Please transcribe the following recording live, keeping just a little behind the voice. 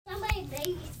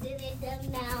babysitting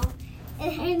them now.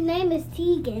 And her name is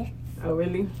Tegan. Oh,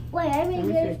 really? Wait, I mean,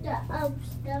 here's the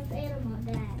stuffed animal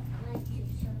that I like to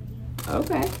show you.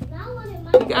 Okay. Not one of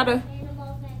my We got a- stuffed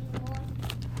animals anymore.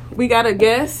 We got a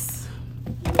guess.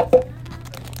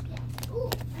 Ooh,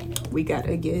 I know. We got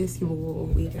a guess. We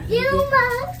got a You know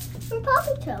guess. my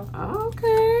Puppy Toe.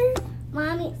 Okay.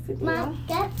 Mommy, my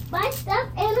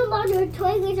stuffed animals or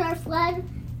Twinkies are flood,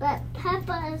 but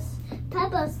Peppa's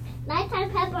nighttime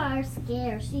Peppa are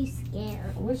scared. She's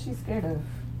scared. What's she scared of?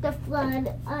 The flood,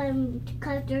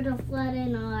 because there's a flood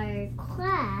in our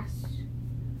class.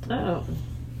 Oh.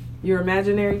 Your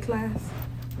imaginary class?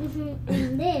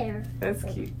 In there. That's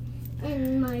cute.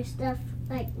 And my stuff,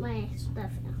 my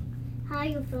stuff now. How are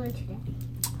you feeling today?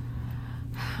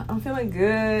 I'm feeling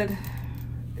good.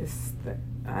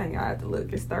 I ain't got to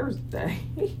look. It's Thursday.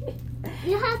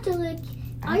 You have to look.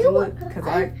 I have to look because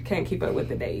I can't keep up with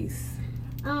the days.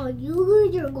 Oh, you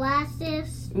lose your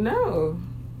glasses. No.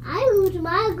 I lose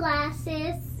my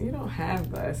glasses. You don't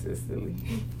have glasses, silly.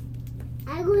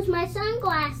 I lose my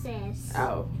sunglasses.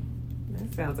 Oh.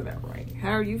 That sounds about right.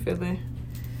 How are you feeling?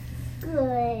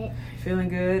 Good. Feeling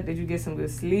good? Did you get some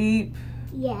good sleep?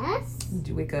 Yes. Did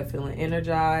you wake up feeling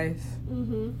energized?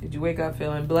 Mm-hmm. Did you wake up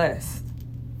feeling blessed?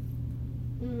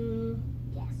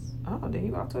 Yes. Oh, then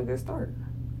you off to a good start.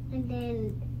 And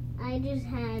then I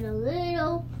had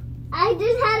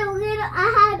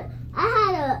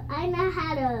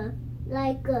a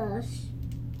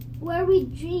where we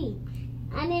dream.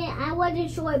 And then I wasn't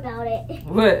sure about it.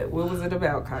 What was it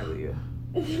about, Kylie?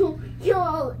 You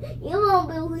won't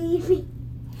believe me.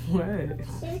 What?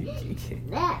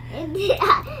 That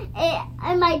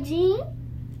and my dream,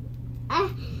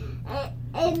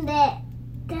 and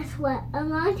that's what a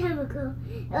long time ago.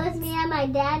 It was me at my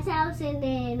dad's house, and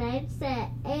then I said,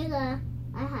 "Ayla,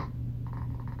 I have."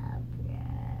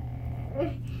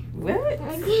 What?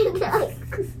 I can't talk.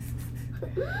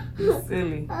 You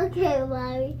silly. Okay,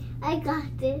 mommy, I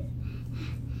got this.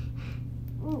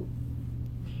 Ooh.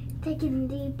 Taking a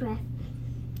deep breath.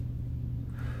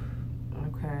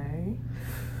 Okay.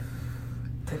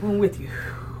 Take one with you.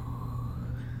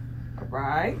 All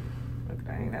right.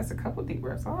 Okay, that's a couple deep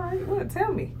breaths. All right, what?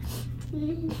 Tell me.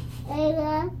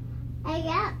 I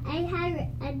have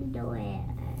underwear.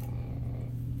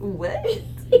 What?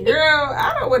 Girl,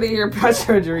 I don't want to hear about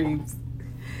your dreams.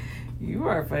 You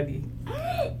are funny.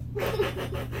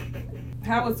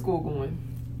 How is school going?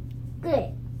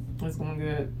 Good. It's going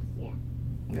good? Yeah.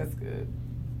 That's good.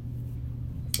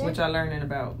 What y'all learning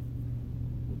about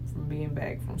from being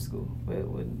back from school?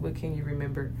 What can you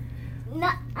remember? No,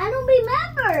 I don't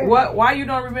remember. What? Why you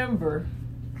don't remember?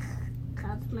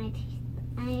 Cause my teeth.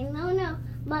 I don't know.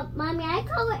 Mommy, I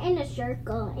color in a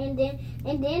circle, and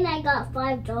then I got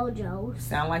 5 JoJos.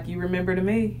 Sound like you remember to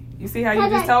me. You see how you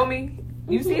just told me?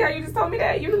 You see how you just told me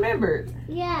that? You remembered.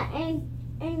 Yeah, and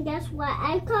guess what?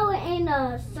 I color in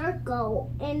a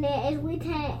circle, and then if we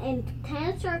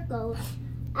 10 circles,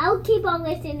 I'll keep on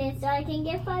listening so I can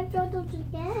get 5 JoJos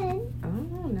again.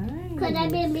 Oh, nice. Because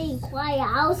I've been being quiet.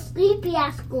 I was sleepy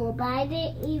at school, but I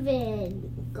didn't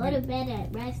even go to bed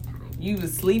at rest time. You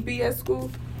was sleepy at school?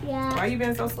 Yeah. Why you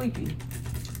been so sleepy? You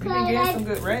been getting some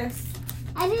good rest?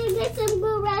 I didn't get some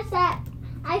good rest.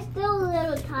 I'm still a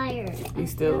little tired. You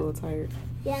still a little tired?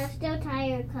 Yeah, I'm still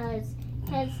tired because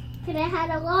I had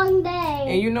a long day.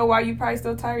 And you know why you probably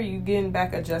still tired? You getting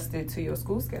back adjusted to your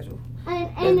school schedule.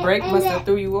 And the break must have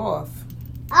threw you off.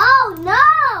 Oh,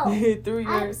 no! It threw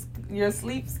your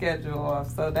sleep schedule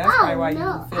off. So that's probably why you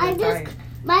feel tired.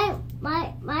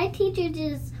 My teacher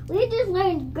we just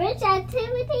learned Grinch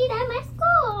activities at my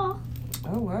school.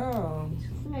 Oh, wow.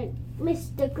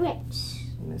 Mr. Grinch.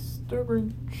 Mr.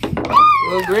 Grinch.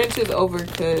 Well, Grinch is over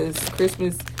because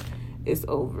Christmas is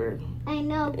over. I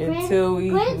know. Until we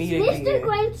meet again. Mr.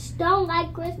 Grinch don't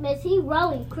like Christmas. He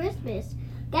ruined Christmas.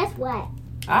 Guess what?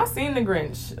 I've seen the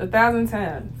Grinch 1,000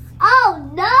 times. Oh,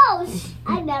 no!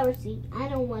 I never seen. I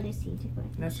don't want to see the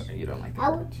Grinch. That's right. You don't like the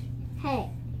Grinch. Hey,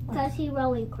 because he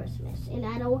ruined Christmas. And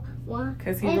I don't want...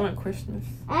 Because he ruined Christmas?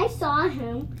 I saw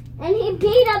him. And he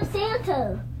beat up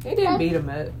Santa. He didn't beat him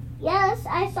up. Yes,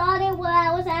 I saw it when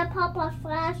I was at Papa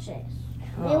Flash's.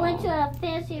 We went to a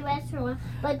fancy restaurant,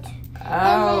 but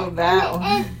and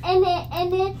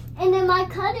then my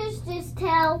cousins just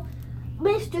tell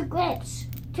Mr. Grinch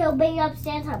to beat up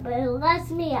Santa, but that's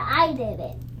me. I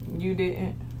didn't. You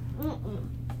didn't.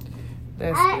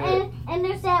 That's good. And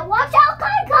they said, "Watch out,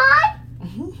 Kai!"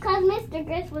 Because Mr.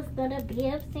 Grinch was gonna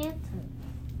beat up Santa.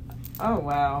 Oh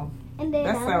wow! And then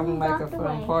that sounds like a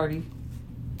fun party.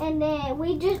 And then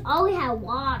we just only had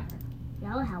water.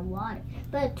 Y'all have water.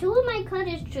 But 2 of my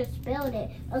cousins just spilled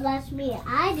it. Unless me,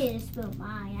 I didn't spill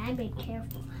mine. I've been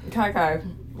careful. Kai,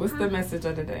 what's the message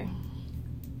of the day?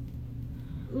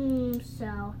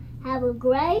 So, have a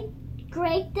great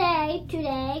day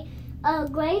today. A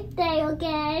great day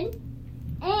again.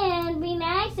 And be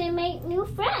nice and make new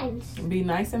friends. Be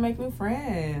nice and make new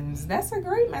friends. That's a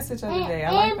great message of the day.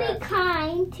 I like that. And be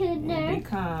kind to them. And be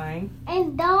kind.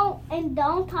 And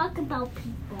don't talk about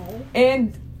people.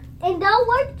 And don't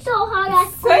work so hard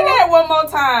at school. Say that one more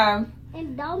time.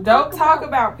 And don't talk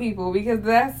about people, because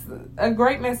that's a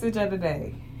great message of the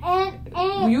day.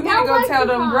 And you need to go tell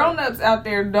them grown-ups out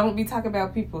there, don't be talking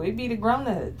about people. It be the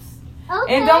grown-ups.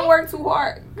 Okay. And don't work too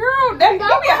hard. Girl, give me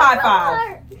a high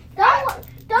five.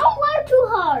 Don't work too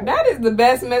hard. That is the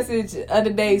best message of the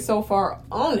day so far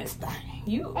on this thing.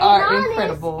 You are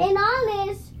incredible. And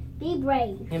honest, be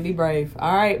brave. And be brave.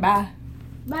 All right, bye.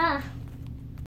 Bye.